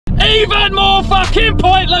even more fucking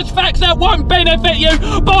pointless facts that won't benefit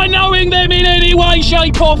you by knowing them in any way,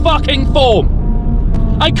 shape or fucking form.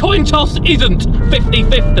 A coin toss isn't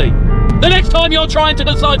 50-50. The next time you're trying to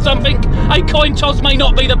decide something, a coin toss may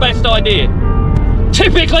not be the best idea.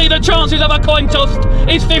 Typically, the chances of a coin toss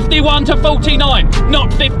is 51 to 49, not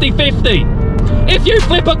 50-50. If you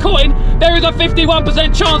flip a coin, there is a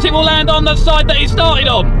 51% chance it will land on the side that it started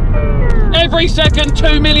on. Every second,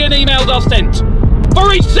 2 million emails are sent.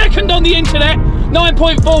 For each second on the internet,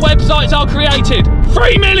 9.4 websites are created,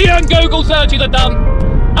 3 million Google searches are done,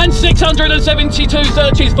 and 672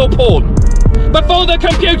 searches for porn. Before the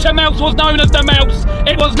computer mouse was known as the mouse,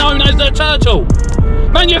 it was known as the turtle.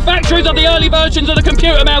 Manufacturers of the early versions of the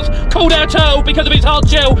computer mouse called it a turtle because of its hard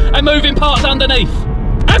shell and moving parts underneath.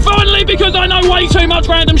 And finally, because I know way too much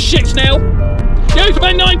random shit now, you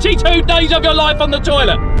spend 92 days of your life on the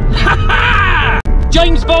toilet. Ha ha!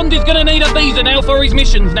 James Bond is going to need a visa now for his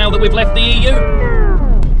missions now that we've left the EU.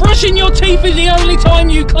 Brushing your teeth is the only time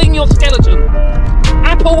you clean your skeleton.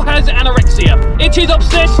 Apple has anorexia. It is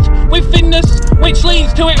obsessed with thinness, which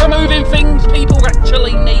leads to it removing things people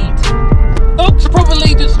actually need. Dogs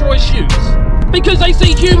probably destroy shoes because they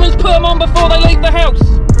see humans put them on before they leave the house.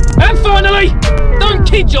 And finally, don't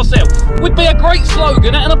kid yourself would be a great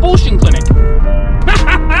slogan at an abortion clinic.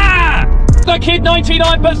 The kid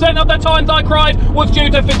 99% of the times I cried was due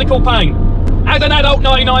to physical pain. As an adult,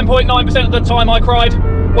 99.9% of the time I cried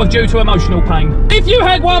was due to emotional pain. If you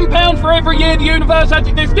had £1 for every year the universe has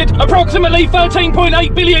existed, approximately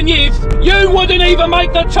 13.8 billion years, you wouldn't even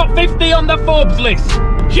make the top 50 on the Forbes list.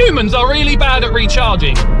 Humans are really bad at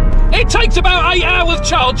recharging. It takes about 8 hours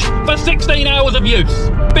charge for 16 hours of use.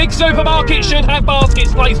 Big supermarkets should have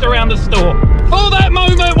baskets placed around the store. For that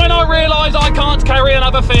moment when I realise I can't carry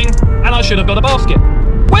another thing and I should have got a basket.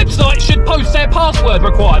 Websites should post their password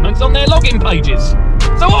requirements on their login pages,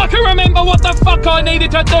 so I can remember what the fuck I needed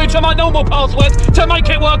to do to my normal password to make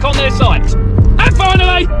it work on their site. And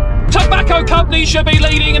finally, tobacco companies should be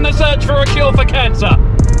leading in the search for a cure for cancer.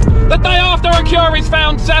 The day after a cure is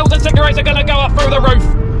found, sales of cigarettes are going to go up through the roof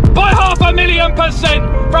by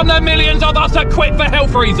 500,000% from the millions of us that quit for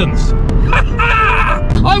health reasons.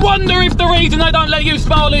 I wonder if the reason they don't let you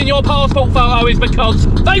smile in your passport photo is because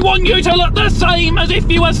they want you to look the same as if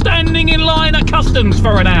you were standing in line at customs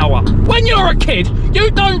for an hour. When you're a kid,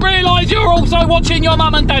 you don't realise you're also watching your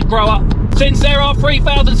mum and dad grow up, since there are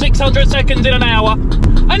 3,600 seconds in an hour,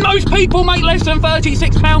 and most people make less than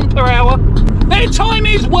 £36 per hour. Their time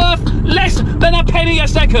is worth less than a penny a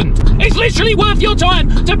second. It's literally worth your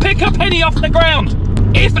time to pick a penny off the ground.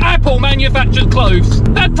 If Apple manufactured clothes,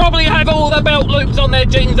 they'd probably have all the belt loops on their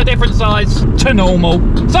jeans a different size to normal.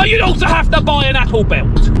 So you'd also have to buy an Apple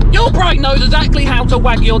belt. Your brain knows exactly how to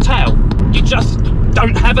wag your tail. You just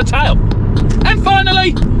don't have a tail. And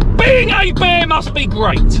finally, being a bear must be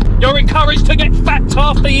great. You're encouraged to get fat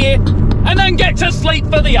half the year and then get to sleep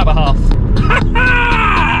for the other half. Ha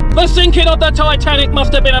ha! The sinking of the Titanic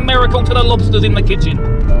must have been a miracle to the lobsters in the kitchen.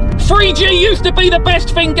 3G used to be the best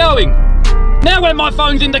thing going. Now when my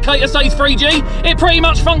phone's indicator says 3G, it pretty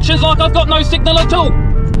much functions like I've got no signal at all.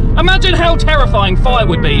 Imagine how terrifying fire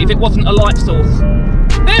would be if it wasn't a light source.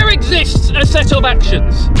 There exists a set of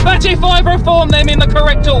actions that, if I perform them in the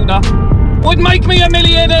correct order, would make me a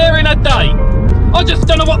millionaire in a day. I just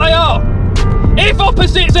don't know what they are. If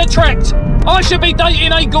opposites attract, I should be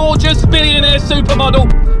dating a gorgeous billionaire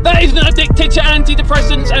supermodel that isn't addicted to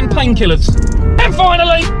antidepressants and painkillers. And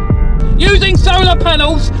finally, using solar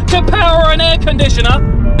panels to power an air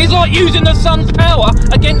conditioner is like using the sun's power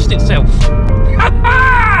against itself.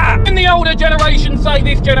 When the older generation say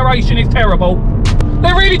this generation is terrible,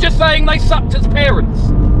 they're really just saying they sucked as parents.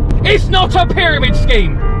 It's not a pyramid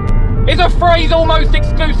scheme. It's a phrase almost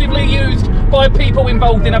exclusively used by people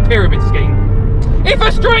involved in a pyramid scheme. If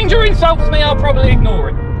a stranger insults me, I'll probably ignore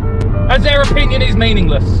it, as their opinion is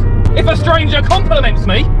meaningless. If a stranger compliments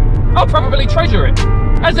me, I'll probably treasure it,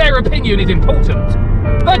 as their opinion is important.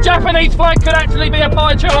 The Japanese flag could actually be a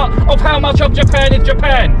pie chart of how much of Japan is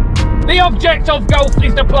Japan. The object of golf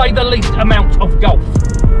is to play the least amount of golf.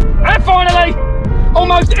 And finally,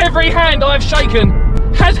 almost every hand I've shaken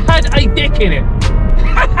has had a dick in it.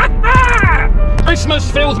 Christmas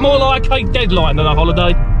feels more like a deadline than a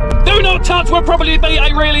holiday. Do not touch will probably be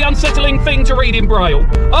a really unsettling thing to read in Braille.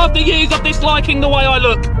 After years of disliking the way I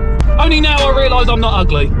look, only now I realise I'm not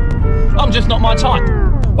ugly. I'm just not my type.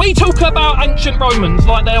 We talk about ancient Romans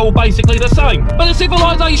like they're all basically the same, but the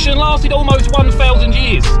civilization lasted almost 1,000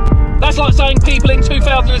 years. That's like saying people in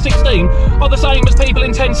 2016 are the same as people in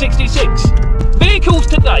 1066. Vehicles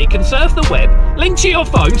today can surf the web, link to your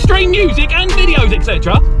phone, stream music and videos,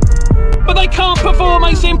 etc. but they can't perform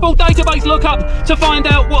a simple database lookup to find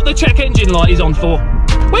out what the check engine light is on for.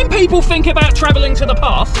 When people think about travelling to the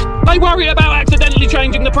past, they worry about accidentally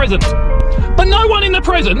changing the present. But no one in the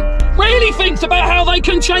present really thinks about how they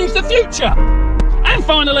can change the future. And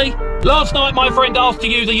finally, last night my friend asked to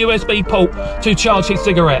use a USB port to charge his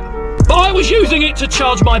cigarette. But I was using it to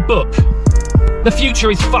charge my book. The future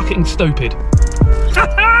is fucking stupid.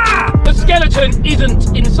 The skeleton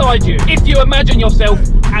isn't inside you if you imagine yourself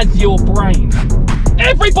as your brain.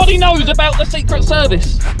 Everybody knows about the Secret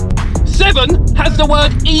Service. 7 has the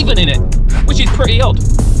word even in it, which is pretty odd.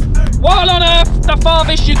 While on Earth, the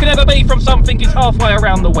farthest you can ever be from something is halfway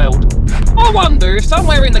around the world. I wonder if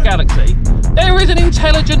somewhere in the galaxy there is an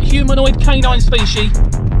intelligent humanoid canine species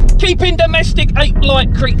keeping domestic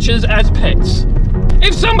ape-like creatures as pets.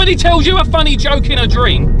 If somebody tells you a funny joke in a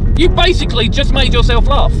dream, you basically just made yourself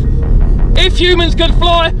laugh. If humans could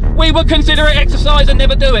fly, we would consider it exercise and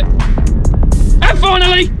never do it. And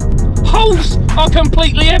finally, holes are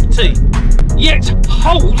completely empty, yet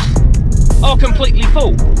holes are completely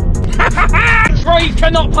full. Trees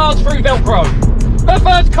cannot pass through Velcro. The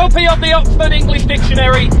first copy of the Oxford English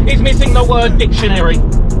Dictionary is missing the word dictionary.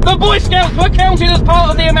 The Boy Scouts were counted as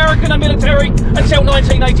part of the American military until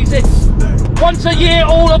 1986. Once a year,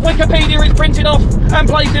 all of Wikipedia is printed off and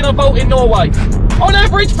placed in a vault in Norway. On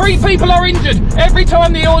average, 3 people are injured every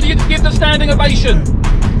time the audience gives a standing ovation.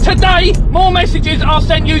 Today, more messages are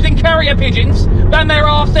sent using carrier pigeons than there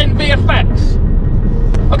are sent via fax.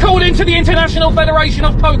 According to the International Federation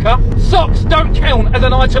of Poker, socks don't count as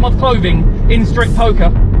an item of clothing in strip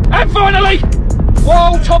poker. And finally,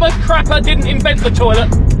 while Thomas Crapper didn't invent the toilet,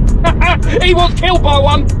 he was killed by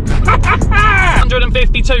one.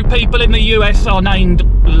 152 people in the US are named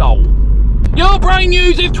LOL. Your brain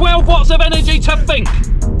uses 12 watts of energy to think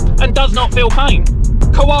and does not feel pain.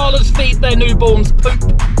 Koalas feed their newborns poop.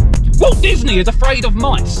 Walt Disney is afraid of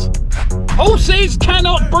mice. Horses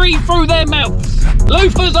cannot breathe through their mouths.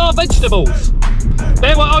 Loafers are vegetables.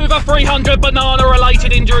 There were over 300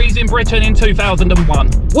 banana-related injuries in Britain in 2001.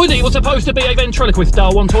 Woody was supposed to be a ventriloquist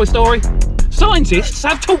doll on Toy Story. Scientists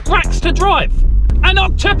have taught rats to drive. An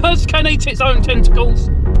octopus can eat its own tentacles.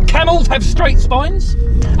 Camels have straight spines.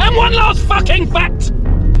 And one last fucking fact.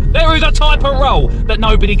 There is a type of roll that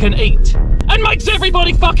nobody can eat and makes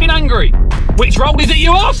everybody fucking angry. Which roll is it,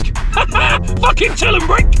 you ask? Fucking tell 'em,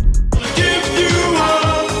 Brick. Give you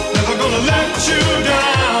up, never gonna let you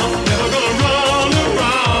down, never gonna run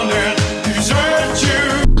around and desert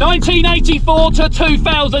you. 1984 to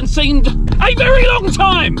 2000 seemed a very long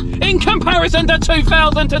time in comparison to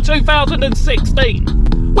 2000 to 2016.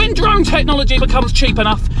 When drone technology becomes cheap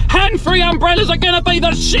enough, hand-free umbrellas are gonna be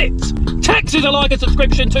the shit. Taxis are like a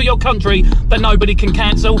subscription to your country that nobody can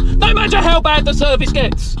cancel, no matter how bad the service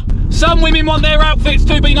gets. Some women want their outfits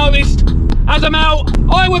to be noticed. As a male,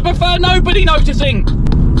 I would prefer nobody noticing,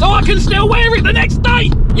 so I can still wear it the next day.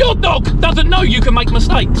 Your dog doesn't know you can make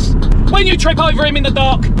mistakes. When you trip over him in the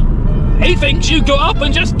dark, he thinks you got up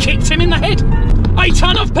and just kicked him in the head. A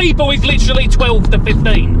ton of people is literally 12 to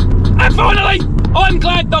 15. And finally, I'm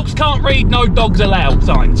glad dogs can't read no dogs allowed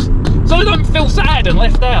signs, so they don't feel sad and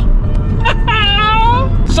left out.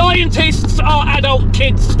 Scientists are adult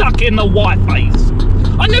kids stuck in the white phase.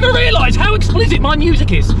 I never realised how explicit my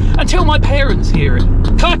music is until my parents hear it.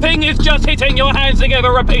 Clapping is just hitting your hands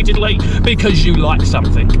together repeatedly because you like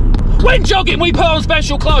something. When jogging, we put on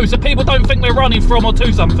special clothes so people don't think we're running from or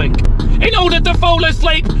to something. In order to fall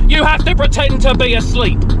asleep, you have to pretend to be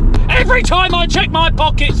asleep. Every time I check my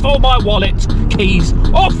pockets for my wallet, keys,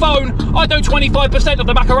 or phone, I do 25% of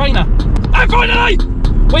the Macarena. And finally,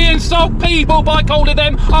 we insult people by calling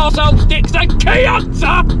them arseholes, dicks and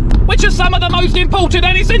Chianza, which are some of the most important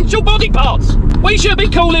and essential body parts. We should be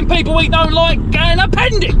calling people we don't like an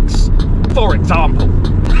appendix, for example.